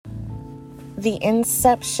The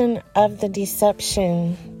Inception of the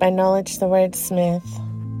Deception by Knowledge the Wordsmith.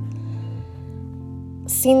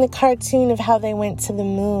 Seen the cartoon of how they went to the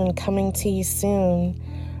moon, coming to you soon.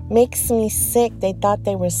 Makes me sick, they thought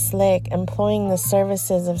they were slick, employing the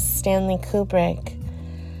services of Stanley Kubrick.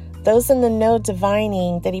 Those in the know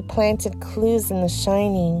divining that he planted clues in The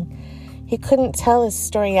Shining. He couldn't tell his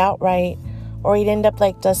story outright, or he'd end up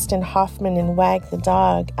like Dustin Hoffman and Wag the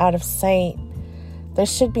Dog, out of sight. There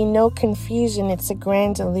should be no confusion, it's a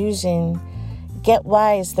grand illusion. Get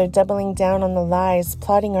wise, they're doubling down on the lies,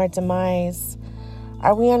 plotting our demise.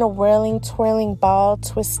 Are we on a whirling, twirling ball,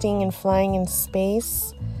 twisting and flying in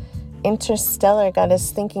space? Interstellar got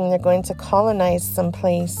us thinking they're going to colonize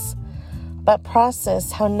someplace. But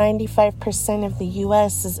process how 95% of the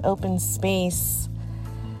U.S. is open space.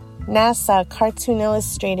 NASA, cartoon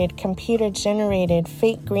illustrated, computer generated,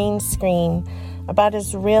 fake green screen, about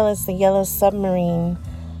as real as the yellow submarine.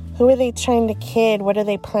 Who are they trying to kid? What are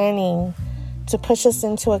they planning? To push us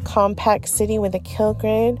into a compact city with a kill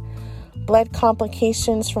grid? Blood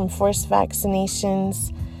complications from forced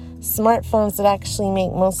vaccinations? Smartphones that actually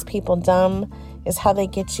make most people dumb is how they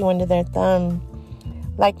get you under their thumb.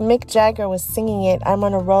 Like Mick Jagger was singing it, I'm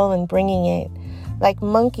on a roll and bringing it. Like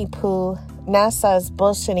monkey poo, NASA is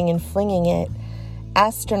bullshitting and flinging it.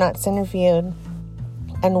 Astronauts interviewed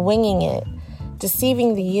and winging it.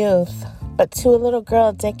 Deceiving the youth, but to a little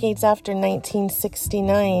girl decades after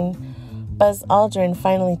 1969, Buzz Aldrin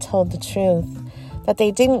finally told the truth. That they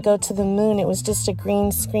didn't go to the moon, it was just a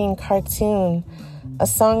green screen cartoon. A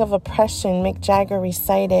song of oppression Mick Jagger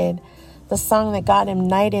recited, the song that got him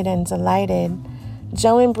knighted and delighted.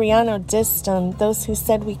 Joe and Brianna dissed him, those who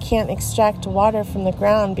said we can't extract water from the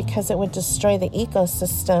ground because it would destroy the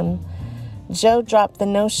ecosystem. Joe dropped the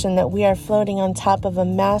notion that we are floating on top of a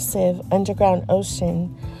massive underground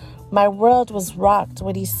ocean. My world was rocked.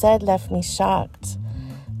 What he said left me shocked.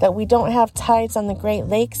 That we don't have tides on the Great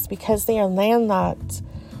Lakes because they are landlocked.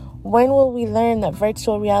 When will we learn that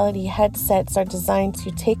virtual reality headsets are designed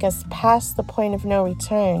to take us past the point of no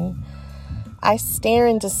return? I stare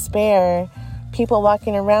in despair. People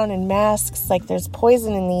walking around in masks like there's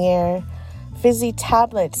poison in the air. Fizzy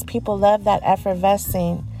tablets, people love that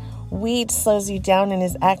effervescent. Weed slows you down and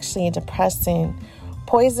is actually a depressant.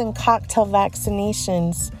 Poison cocktail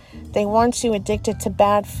vaccinations. They want you addicted to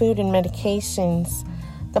bad food and medications.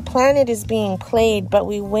 The planet is being played, but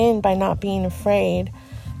we win by not being afraid.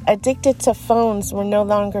 Addicted to phones, we're no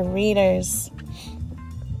longer readers.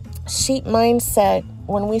 Sheep mindset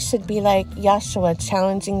when we should be like Yahshua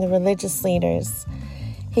challenging the religious leaders.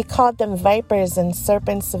 He called them vipers and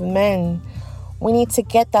serpents of men. We need to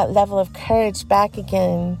get that level of courage back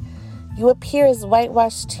again. You appear as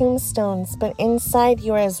whitewashed tombstones, but inside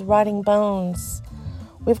you are as rotting bones.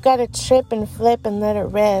 We've got to trip and flip and let it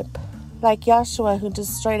rip, like Joshua who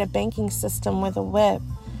destroyed a banking system with a whip.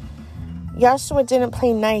 Joshua didn't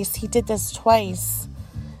play nice, he did this twice.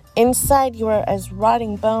 Inside you are as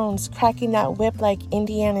rotting bones, cracking that whip like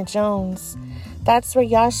Indiana Jones. That's where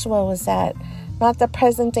Joshua was at, not the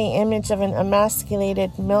present-day image of an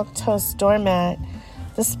emasculated milquetoast doormat.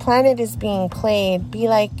 This planet is being played. Be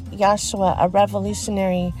like Yahshua, a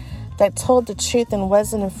revolutionary that told the truth and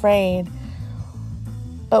wasn't afraid.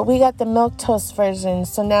 But we got the milquetoast version,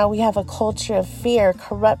 so now we have a culture of fear,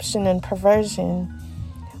 corruption, and perversion.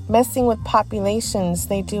 Messing with populations,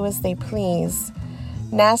 they do as they please.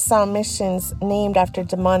 NASA missions named after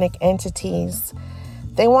demonic entities.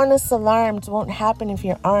 They want us alarmed, won't happen if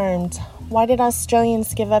you're armed. Why did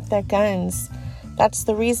Australians give up their guns? That's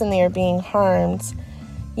the reason they are being harmed.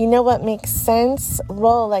 You know what makes sense?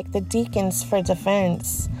 Roll like the deacons for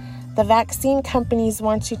defense. The vaccine companies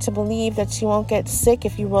want you to believe that you won't get sick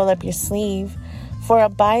if you roll up your sleeve. For a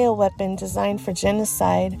bioweapon designed for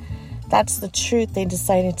genocide, that's the truth they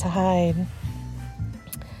decided to hide.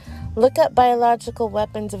 Look up biological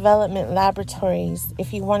weapon development laboratories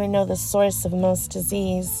if you want to know the source of most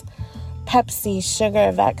disease. Pepsi,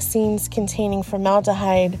 sugar, vaccines containing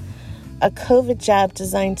formaldehyde, a COVID jab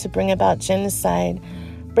designed to bring about genocide.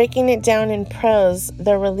 Breaking it down in prose,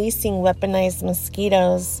 they're releasing weaponized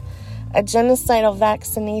mosquitoes. A genocidal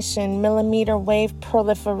vaccination, millimeter wave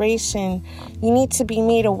proliferation. You need to be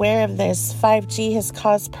made aware of this. 5G has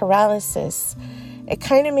caused paralysis. It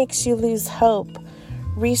kind of makes you lose hope.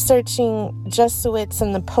 Researching Jesuits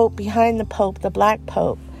and the Pope behind the Pope, the Black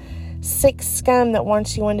Pope. Sick scum that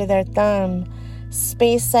wants you under their thumb.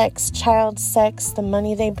 SpaceX, child sex, the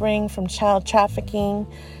money they bring from child trafficking.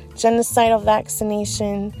 Genocidal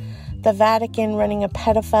vaccination, the Vatican running a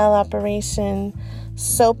pedophile operation,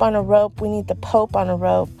 soap on a rope, we need the Pope on a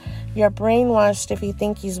rope, You're brainwashed if you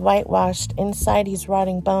think he's whitewashed. Inside, he's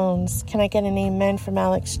rotting bones. Can I get an amen from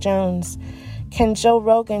Alex Jones? Can Joe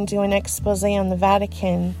Rogan do an expose on the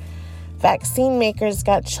Vatican? Vaccine makers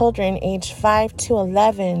got children aged 5 to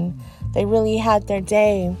 11. They really had their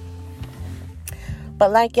day.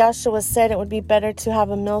 But like Yahshua said, it would be better to have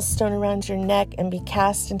a millstone around your neck and be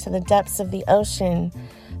cast into the depths of the ocean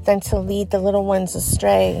than to lead the little ones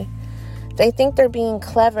astray. They think they're being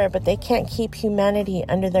clever, but they can't keep humanity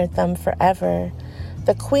under their thumb forever.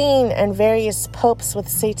 The Queen and various popes with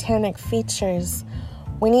satanic features.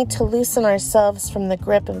 We need to loosen ourselves from the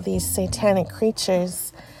grip of these satanic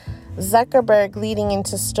creatures. Zuckerberg leading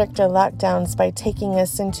into stricter lockdowns by taking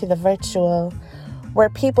us into the virtual, where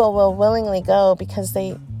people will willingly go because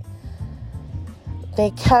they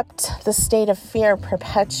kept the state of fear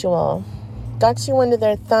perpetual. Got you under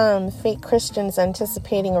their thumb, fake Christians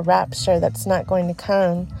anticipating a rapture that's not going to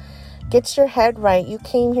come. Get your head right. You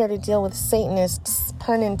came here to deal with Satanists,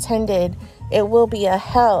 pun intended. It will be a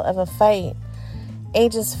hell of a fight.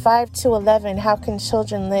 Ages 5 to 11, how can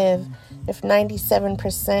children live if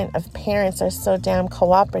 97% of parents are so damn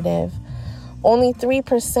cooperative? Only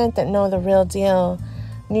 3% that know the real deal.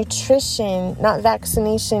 Nutrition, not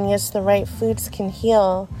vaccination. Yes, the right foods can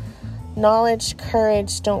heal. Knowledge,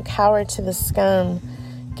 courage, don't cower to the scum.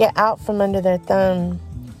 Get out from under their thumb.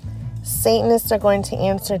 Satanists are going to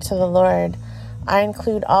answer to the Lord. I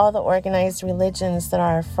include all the organized religions that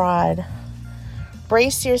are a fraud.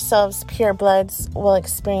 Brace yourselves, purebloods will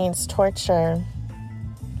experience torture.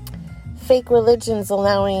 Fake religions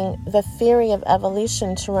allowing the theory of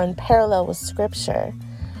evolution to run parallel with scripture.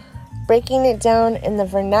 Breaking it down in the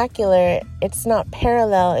vernacular, it's not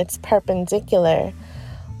parallel, it's perpendicular.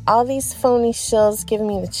 All these phony shills give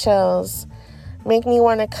me the chills. Make me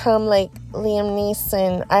want to come like Liam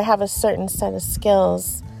Neeson. I have a certain set of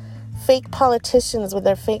skills. Fake politicians with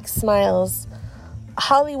their fake smiles.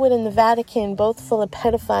 Hollywood and the Vatican, both full of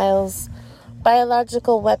pedophiles.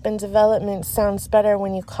 Biological weapon development sounds better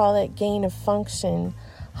when you call it gain of function.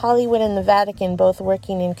 Hollywood and the Vatican both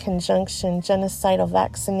working in conjunction. Genocidal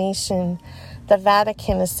vaccination. The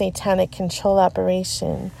Vatican, a satanic control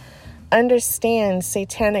operation. Understand,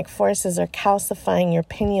 satanic forces are calcifying your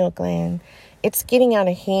pineal gland. It's getting out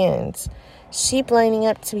of hand. Sheep lining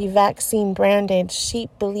up to be vaccine branded. Sheep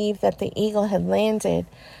believed that the eagle had landed.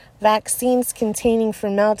 Vaccines containing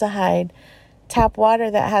formaldehyde. Tap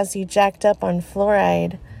water that has you jacked up on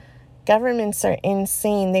fluoride. Governments are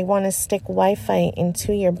insane. They want to stick Wi-Fi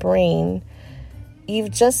into your brain.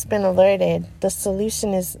 You've just been alerted. The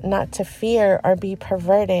solution is not to fear or be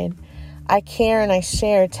perverted. I care and I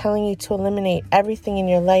share, telling you to eliminate everything in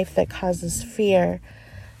your life that causes fear.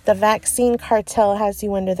 The vaccine cartel has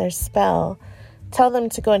you under their spell. Tell them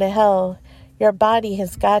to go to hell. Your body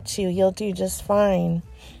has got you. You'll do just fine.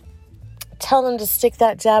 Tell them to stick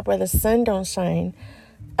that jab where the sun don't shine.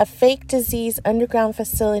 A fake disease, underground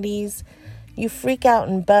facilities. You freak out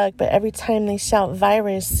and bug, but every time they shout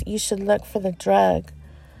virus, you should look for the drug.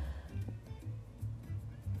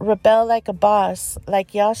 Rebel like a boss,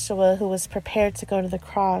 like Yahshua who was prepared to go to the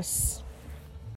cross.